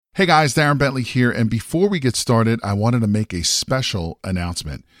Hey guys, Darren Bentley here, and before we get started, I wanted to make a special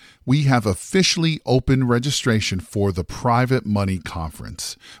announcement. We have officially opened registration for the Private Money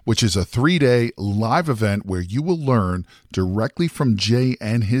Conference, which is a 3-day live event where you will learn directly from Jay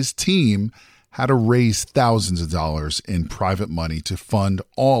and his team how to raise thousands of dollars in private money to fund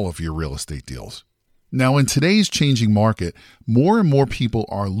all of your real estate deals. Now, in today's changing market, more and more people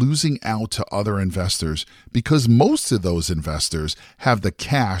are losing out to other investors because most of those investors have the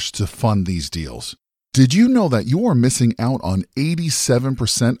cash to fund these deals. Did you know that you are missing out on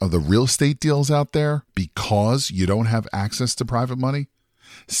 87% of the real estate deals out there because you don't have access to private money?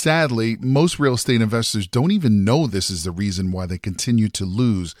 Sadly, most real estate investors don't even know this is the reason why they continue to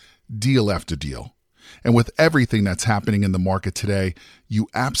lose deal after deal. And with everything that's happening in the market today, you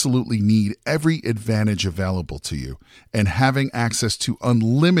absolutely need every advantage available to you. And having access to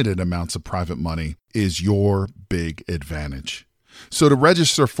unlimited amounts of private money is your big advantage. So to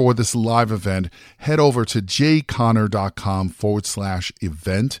register for this live event, head over to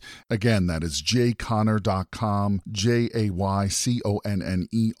jayconner.com/event. Again, that is jayconner.com,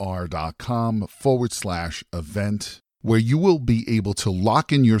 jayconner.com/event, where you will be able to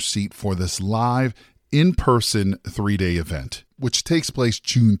lock in your seat for this live in-person 3-day event, which takes place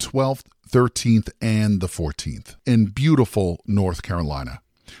June 12th, 13th, and the 14th in beautiful North Carolina.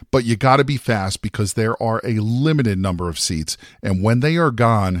 But you got to be fast because there are a limited number of seats, and when they are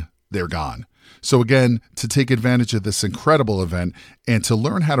gone, they're gone. So again, to take advantage of this incredible event and to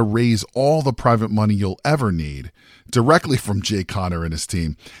learn how to raise all the private money you'll ever need directly from Jay Conner and his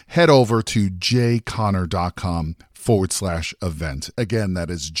team, head over to jayconner.com/event. Again,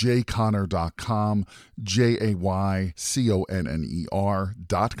 that is jayconner.com,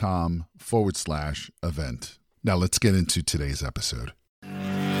 jayconner.com/event. Now let's get into today's episode.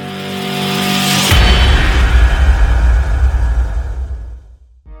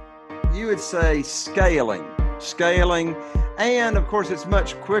 You would say scaling, and of course it's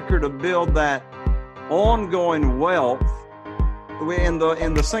much quicker to build that ongoing wealth in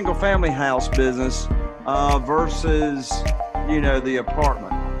the single family house business versus the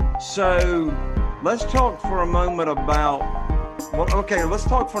apartment. So let's talk for a moment about let's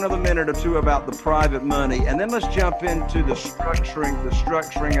talk for another minute or two about the private money, and then let's jump into the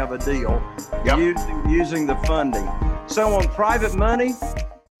structuring of a deal. Yep. using the funding. So on private money,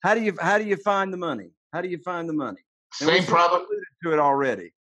 how do you find the money? And Same problem. Alluded to it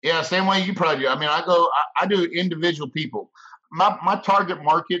already. Yeah, same way you probably do. I mean, I do individual people. My target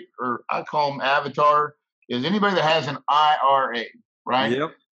market, or I call them avatar, is anybody that has an IRA, right?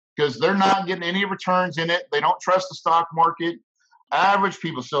 Yep. Because they're not getting any returns in it. They don't trust the stock market. Average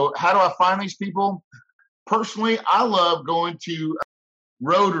people. So how do I find these people? Personally, I love going to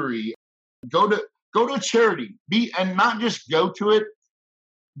Rotary, go to a charity, and not just go to it.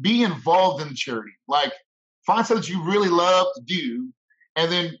 Be involved in the charity. Like, find something that you really love to do,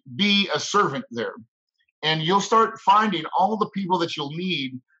 and then be a servant there. And you'll start finding all the people that you'll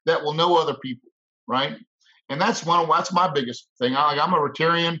need that will know other people, right? And that's my biggest thing. I'm a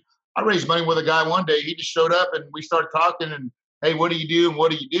Rotarian. I raised money with a guy one day. He just showed up, and we started talking. And hey, what do you do? And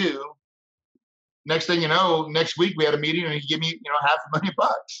what do you do? Next thing you know, next week we had a meeting, and he gave me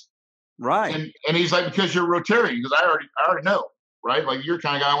 $500,000. Right. And he's like, because you're a Rotarian, because I already know. Right? Like, you're the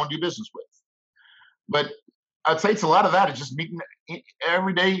kind of guy I want to do business with. But I'd say it's a lot of that. It's just meeting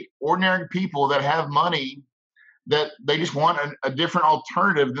everyday, ordinary people that have money that they just want a different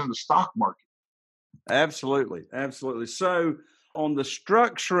alternative than the stock market. Absolutely. So on the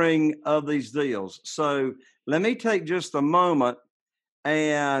structuring of these deals, so let me take just a moment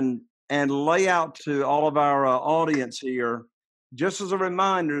and lay out to all of our audience here, just as a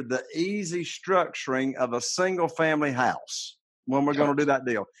reminder, the easy structuring of a single family house when we're going to do that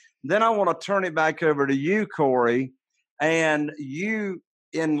deal. Then I want to turn it back over to you, Corey, and you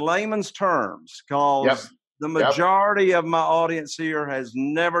in layman's terms, because the majority of my audience here has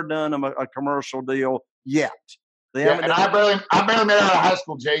never done a commercial deal yet. They haven't. And I barely made out of high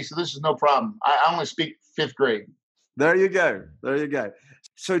school, Jay, so this is no problem. I only speak 5th grade. There you go.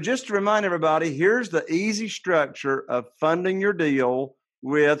 So just to remind everybody, here's the easy structure of funding your deal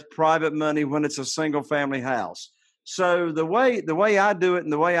with private money when it's a single family house. So the way I do it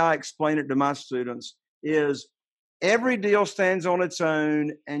and the way I explain it to my students is every deal stands on its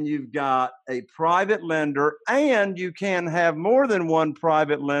own, and you've got a private lender, and you can have more than one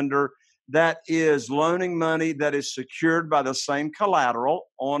private lender that is loaning money that is secured by the same collateral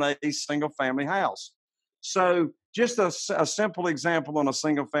on a single family house. So just a simple example on a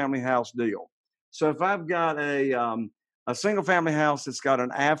single family house deal. So if I've got a single family house that's got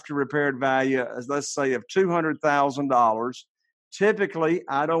an after repaired value, let's say of $200,000, Typically,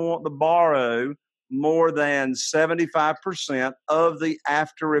 I don't want to borrow more than 75% of the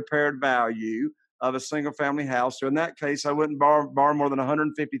after repaired value of a single family house. So in that case, I wouldn't borrow more than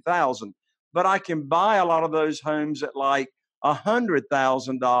 150,000. But I can buy a lot of those homes at like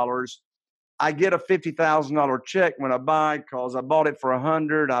 $100,000. I get a $50,000 check when I buy because I bought it for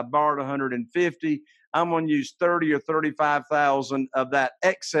 100. I borrowed 150. I'm going to use 30 or 35,000 of that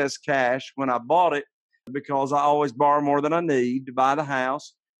excess cash when I bought it because I always borrow more than I need to buy the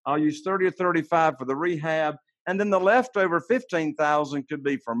house. I'll use 30 or 35 for the rehab. And then the leftover 15,000 could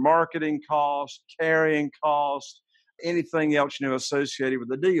be for marketing costs, carrying costs, anything else, associated with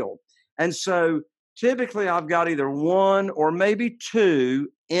the deal. And so typically I've got either one or maybe two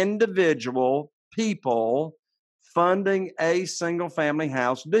individual people funding a single family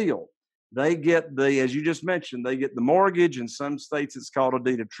house deal. They get as you just mentioned, they get the mortgage. In some states, it's called a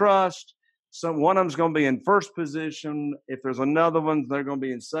deed of trust. One of them's going to be in first position. If there's another one, they're going to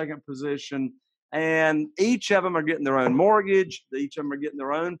be in second position. And each of them are getting their own mortgage. Each of them are getting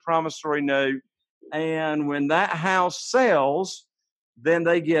their own promissory note. And when that house sells, then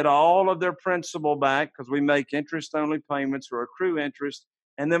they get all of their principal back because we make interest-only payments or accrue interest,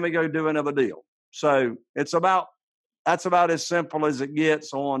 and then we go do another deal. So that's about as simple as it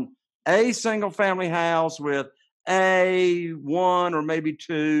gets on a single-family house with one or maybe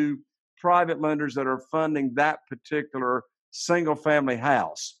two private lenders that are funding that particular single-family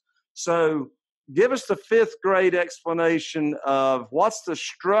house. So give us the fifth grade explanation of what's the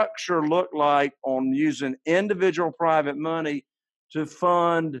structure look like on using individual private money to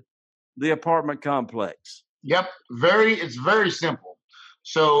fund the apartment complex. Yep. It's very simple.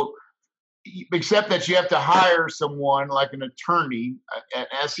 So, except that you have to hire someone like an attorney, an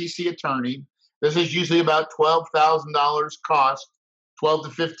SEC attorney. This is usually about $12,000 cost, 12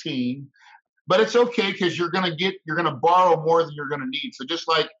 to 15. But it's okay because you're going to borrow more than you're going to need. So just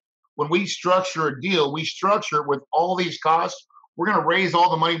like when we structure a deal, we structure it with all these costs. We're going to raise all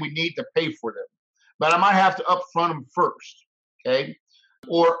the money we need to pay for them. But I might have to upfront them first. Okay.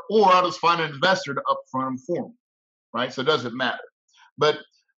 Or I'll just find an investor to upfront them for me. Right. So it doesn't matter. But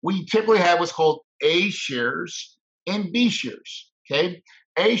we typically have what's called A shares and B shares. Okay.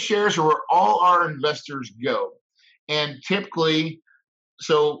 A shares are where all our investors go. And typically,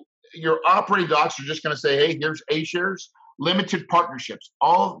 so your operating docs are just going to say, hey, here's A shares, limited partnerships.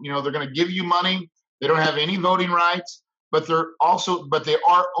 They're going to give you money. They don't have any voting rights, but they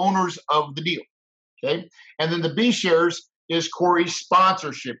are owners of the deal. Okay. And then the B shares is Corey's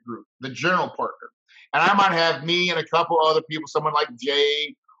sponsorship group, the general partner. And I might have me and a couple other people, someone like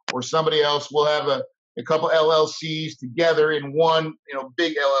Jay or somebody else. We'll have a couple LLCs together in one,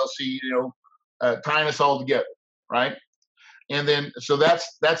 big LLC, tying us all together, right? And then, so that's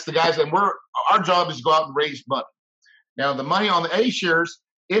the guys, and our job is to go out and raise money. Now, the money on the A shares,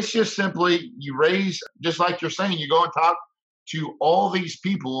 it's just simply you raise, just like you're saying, you go and talk to all these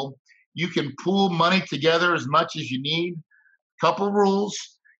people. You can pool money together as much as you need. Couple rules.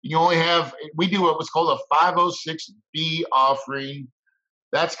 We do what's called a 506B offering.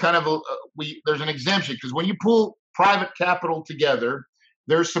 That's kind of there's an exemption because when you pool private capital together,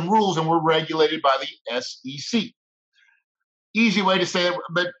 there's some rules and we're regulated by the SEC. Easy way to say it,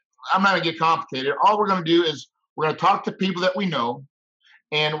 but I'm not going to get complicated. All we're going to do is we're going to talk to people that we know,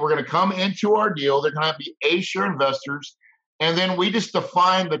 and we're going to come into our deal. They're going to be A-share investors, and then we just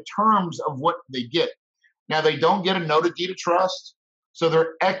define the terms of what they get. Now, they don't get a note of deed of trust, so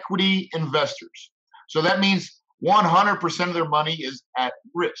they're equity investors. So that means 100% of their money is at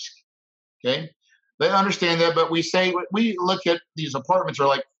risk, okay? They understand that, but we look at these apartments are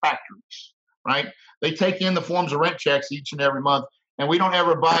like factories, right? They take in the forms of rent checks each and every month, and we don't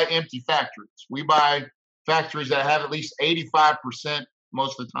ever buy empty factories. We buy factories that have at least 85%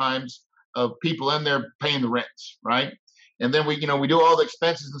 most of the times of people in there paying the rents, right? And then we do all the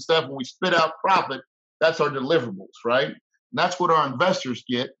expenses and stuff. When we spit out profit, that's our deliverables, right? And that's what our investors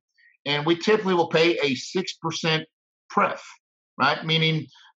get. And we typically will pay a 6% pref, right? Meaning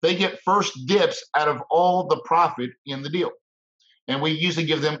they get first dips out of all the profit in the deal. And we usually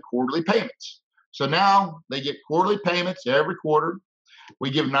give them quarterly payments. So now they get quarterly payments every quarter.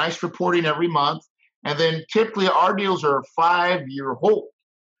 We give nice reporting every month. And then typically our deals are a 5-year hold.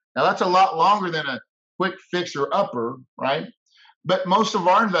 Now that's a lot longer than a quick fixer upper, right? But most of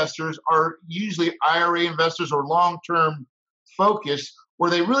our investors are usually IRA investors or long-term focused where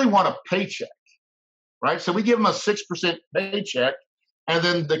they really want a paycheck, right? So we give them a 6% paycheck. And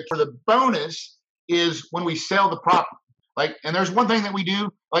then the bonus is when we sell the property. And there's one thing that we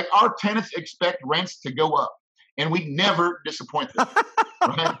do, our tenants expect rents to go up, and we never disappoint them.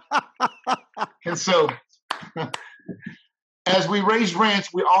 Right? And so As we raise rents,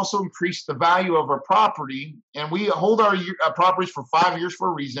 we also increase the value of our property, and we hold our properties for 5 years for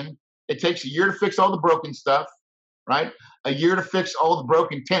a reason. It takes a year to fix all the broken stuff, right? A year to fix all the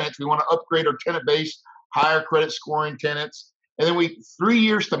broken tenants. We want to upgrade our tenant base, higher credit scoring tenants. And then 3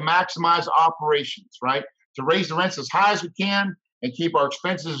 years to maximize operations, right? To raise the rents as high as we can and keep our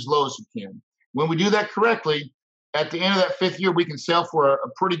expenses as low as we can. When we do that correctly, at the end of that 5th year, we can sell for a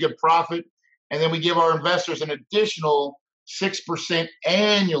pretty good profit. And then we give our investors an additional 6%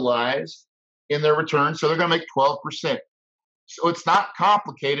 annualized in their return. So they're going to make 12%. So it's not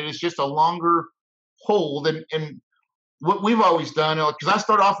complicated. It's just a longer hold. And what we've always done, because I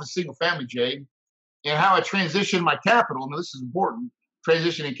started off as single family, Jay, and how I transitioned my capital, and this is important,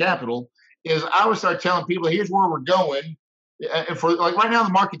 transitioning capital, is I would start telling people, here's where we're going. And for like right now,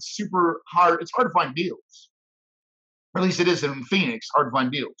 the market's super hard. It's hard to find deals. Or at least it is in Phoenix, hard to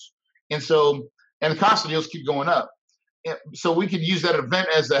find deals. And so, and the cost of deals keep going up. So we could use that event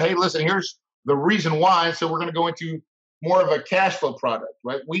as hey, listen, here's the reason why. So we're going to go into more of a cash flow product,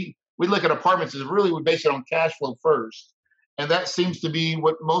 right? We look at apartments as really we base it on cash flow first. And that seems to be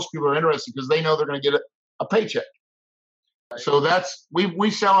what most people are interested because they know they're going to get a paycheck. So that's, we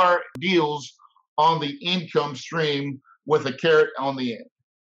sell our deals on the income stream with a carrot on the end.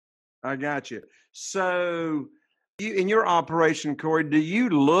 I got you. So in your operation, Corey, do you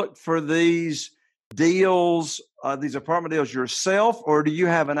look for these deals, these apartment deals yourself, or do you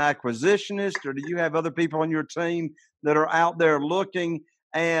have an acquisitionist, or do you have other people on your team that are out there looking?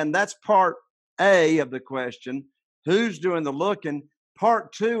 And that's part A of the question. Who's doing the looking?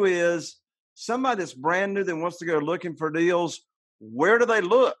 Part 2 is somebody that's brand new that wants to go looking for deals. Where do they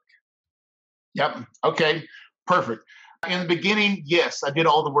look? Yep. Okay. Perfect. In the beginning, yes, I did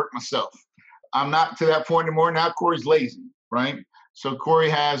all the work myself. I'm not to that point anymore. Now Corey's lazy, right? So Corey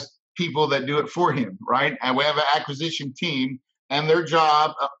has people that do it for him, right? And we have an acquisition team, and their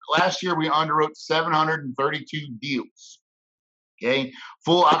job, last year we underwrote 732 deals. Okay.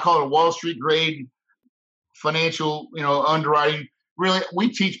 Full, I call it a Wall Street grade financial, underwriting. Really,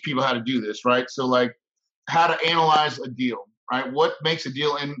 we teach people how to do this, right? So like how to analyze a deal, right? What makes a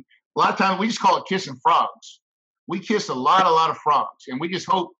deal? And a lot of times we just call it kissing frogs. We kiss a lot of frogs, and we just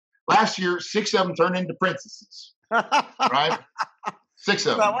hope. Last year, 6 of them turned into princesses, right? 6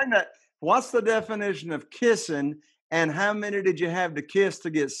 of them. Now, wait a minute. What's the definition of kissing, and how many did you have to kiss to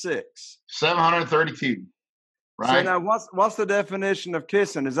get 6? 732, right? So now what's the definition of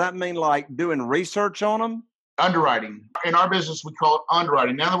kissing? Does that mean like doing research on them? Underwriting. In our business, we call it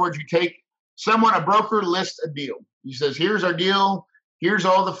underwriting. In other words, you take a broker lists a deal. He says, here's our deal. Here's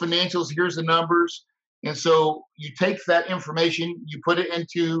all the financials. Here's the numbers. And so you take that information, you put it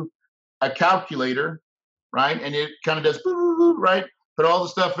into a calculator, right? And it kind of does, right? Put all the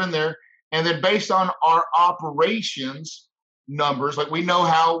stuff in there. And then based on our operations numbers, like we know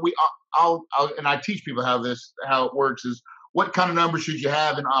how and I teach people how it works is what kind of numbers should you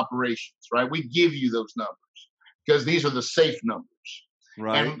have in operations, right? We give you those numbers because these are the safe numbers.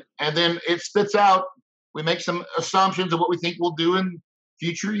 Right. And then it spits out, we make some assumptions of what we think we'll do in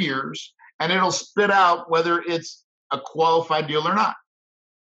future years. And it'll spit out whether it's a qualified deal or not.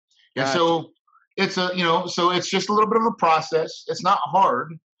 And so it's so it's just a little bit of a process. It's not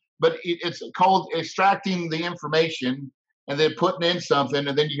hard, but it's called extracting the information and then putting in something.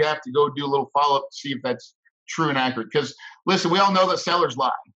 And then you have to go do a little follow-up to see if that's true and accurate. Because listen, we all know that sellers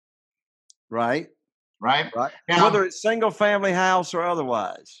lie. Right. Now, whether it's single family house or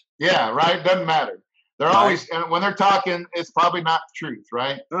otherwise. Yeah, right. Doesn't matter. They're always, and when they're talking, it's probably not the truth,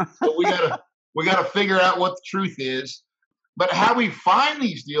 right? So we gotta figure out what the truth is. But how we find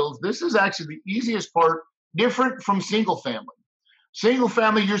these deals, this is actually the easiest part, different from single family. Single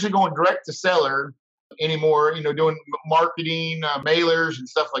family usually going direct to seller anymore, doing marketing, mailers and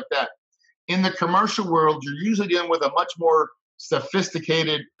stuff like that. In the commercial world, you're usually dealing with a much more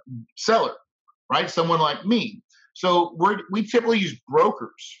sophisticated seller, right? Someone like me. So we typically use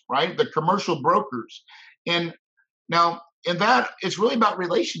brokers, right? The commercial brokers. And now in that, it's really about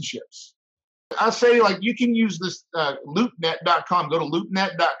relationships. I say like you can use this loopnet.com, go to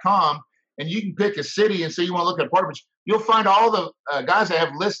loopnet.com and you can pick a city and say you want to look at apartments. You'll find all the guys that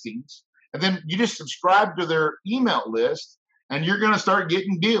have listings, and then you just subscribe to their email list and you're going to start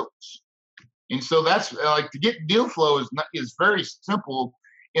getting deals. And so that's like to get deal flow is very simple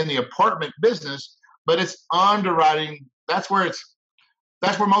in the apartment business. But it's underwriting. That's where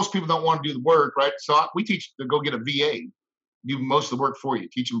most people don't want to do the work, right? So we teach to go get a VA, do most of the work for you,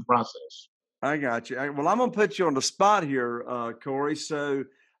 teach them the process. I got you. Well, I'm going to put you on the spot here, Corey. So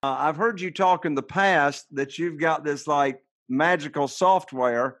I've heard you talk in the past that you've got this like magical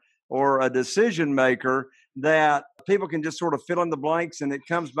software or a decision maker that people can just sort of fill in the blanks and it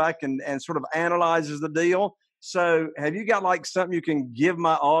comes back and sort of analyzes the deal. So have you got like something you can give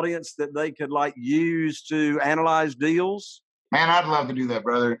my audience that they could like use to analyze deals? Man, I'd love to do that,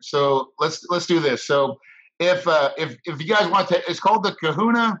 brother. So let's do this. So if you guys want to, it's called the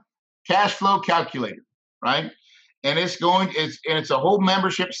Kahuna Cash Flow Calculator, right? And it's a whole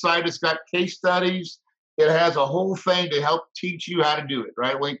membership site. It's got case studies. It has a whole thing to help teach you how to do it,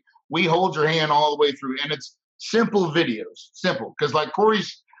 right? We hold your hand all the way through, and it's simple videos, simple. Because like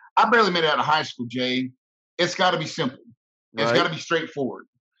Corey's, I barely made it out of high school, Jay. It's got to be simple. It's got to be straightforward.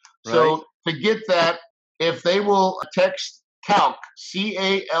 Right. So to get that, if they will text CALC,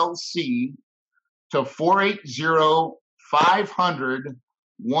 C-A-L-C, to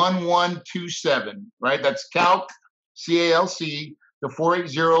 480-500-1127, right? That's CALC, C-A-L-C, to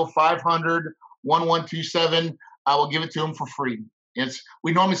 480-500-1127. I will give it to them for free.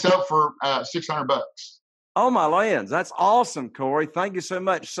 We normally sell it for $600. Oh, my lands. That's awesome, Corey. Thank you so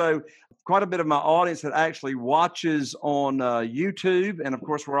much. So quite a bit of my audience that actually watches on YouTube. And of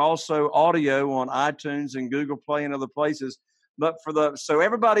course, we're also audio on iTunes and Google Play and other places. But so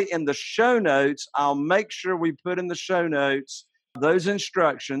everybody in the show notes, I'll make sure we put in the show notes those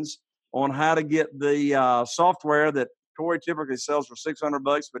instructions on how to get the software that Corey typically sells for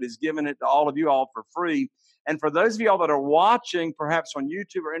 $600, but he's giving it to all of you all for free. And for those of y'all that are watching, perhaps on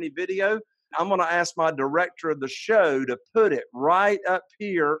YouTube or any video, I'm going to ask my director of the show to put it right up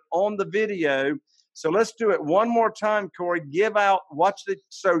here on the video. So let's do it one more time, Corey. Text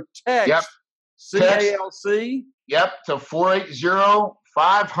CALC. Yep, to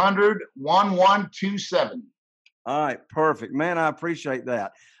 480-500-1127. All right, perfect. Man, I appreciate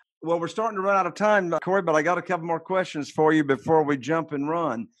that. Well, we're starting to run out of time, Corey, but I got a couple more questions for you before we jump and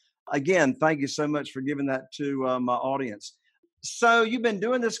run. Again, thank you so much for giving that to my audience. So you've been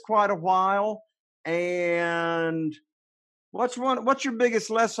doing this quite a while, and what's your biggest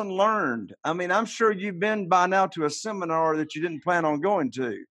lesson learned? I mean, I'm sure you've been by now to a seminar that you didn't plan on going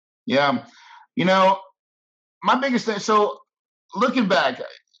to. Yeah. My biggest thing, so looking back,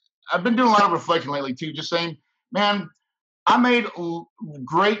 I've been doing a lot of reflection lately too, just saying, man, I made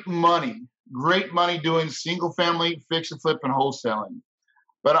great money doing single family, fix and flip and wholesaling.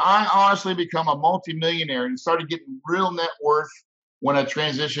 But I honestly become a multimillionaire and started getting real net worth when I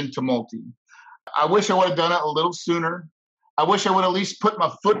transitioned to multi. I wish I would have done it a little sooner. I wish I would at least put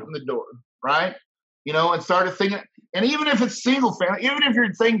my foot in the door, right? And started thinking, and even if it's single family, even if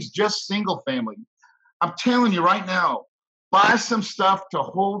your thing's just single family, I'm telling you right now, buy some stuff to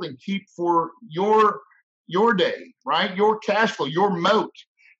hold and keep for your day, right? Your cash flow, your moat.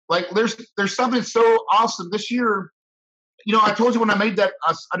 Like there's something so awesome this year. I told you when I made that,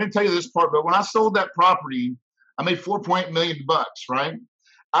 I didn't tell you this part, but when I sold that property, I made $4.8 million, right?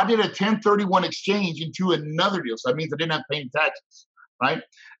 I did a 1031 exchange into another deal. So that means I didn't have to pay taxes, right?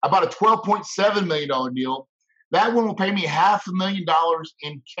 I bought a $12.7 million deal. That one will pay me $500,000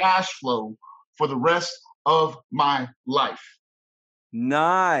 in cash flow for the rest of my life.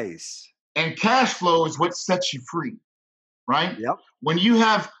 Nice. And cash flow is what sets you free, right? Yep. When you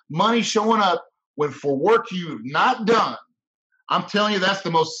have money showing up for work you've not done, I'm telling you, that's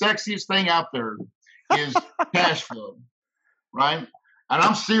the most sexiest thing out there is cash flow, right? And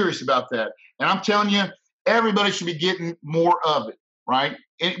I'm serious about that. And I'm telling you, everybody should be getting more of it, right?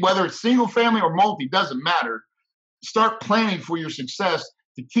 Whether it's single family or multi, doesn't matter. Start planning for your success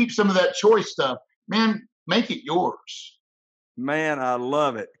to keep some of that choice stuff. Man, make it yours. Man, I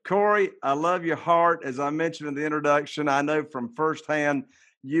love it. Corey, I love your heart. As I mentioned in the introduction, I know from firsthand,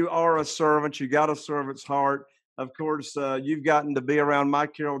 you are a servant. You got a servant's heart. Of course, you've gotten to be around my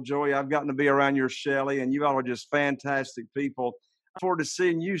Carol Joy. I've gotten to be around your Shelley, and you all are just fantastic people. I look forward to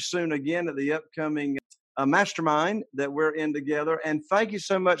seeing you soon again at the upcoming mastermind that we're in together. And thank you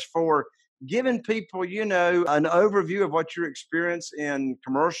so much for giving people, an overview of what your experience in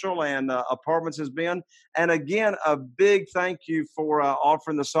commercial and apartments has been. And again, a big thank you for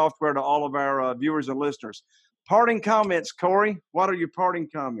offering the software to all of our viewers and listeners. Parting comments, Corey. What are your parting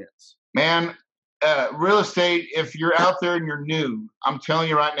comments? Man, real estate, if you're out there and you're new, I'm telling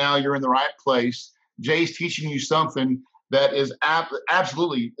you right now, you're in the right place. Jay's teaching you something that is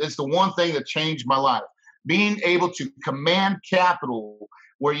absolutely, it's the one thing that changed my life. Being able to command capital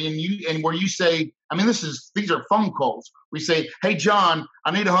where you say, I mean, these are phone calls. We say, hey, John,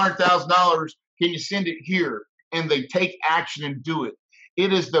 I need $100,000. Can you send it here? And they take action and do it.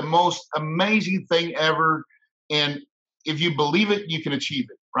 It is the most amazing thing ever. And if you believe it, you can achieve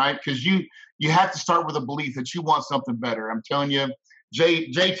it, right? Because you have to start with a belief that you want something better. I'm telling you,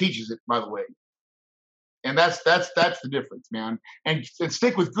 Jay teaches it, by the way. And that's the difference, man. And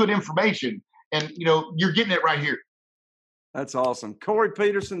stick with good information. And, you're getting it right here. That's awesome. Corey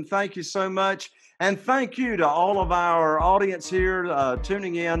Peterson, thank you so much. And thank you to all of our audience here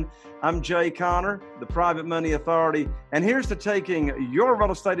tuning in. I'm Jay Connor, the Private Money Authority, and here's to taking your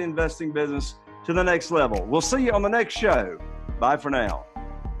real estate investing business to the next level. We'll see you on the next show. Bye for now.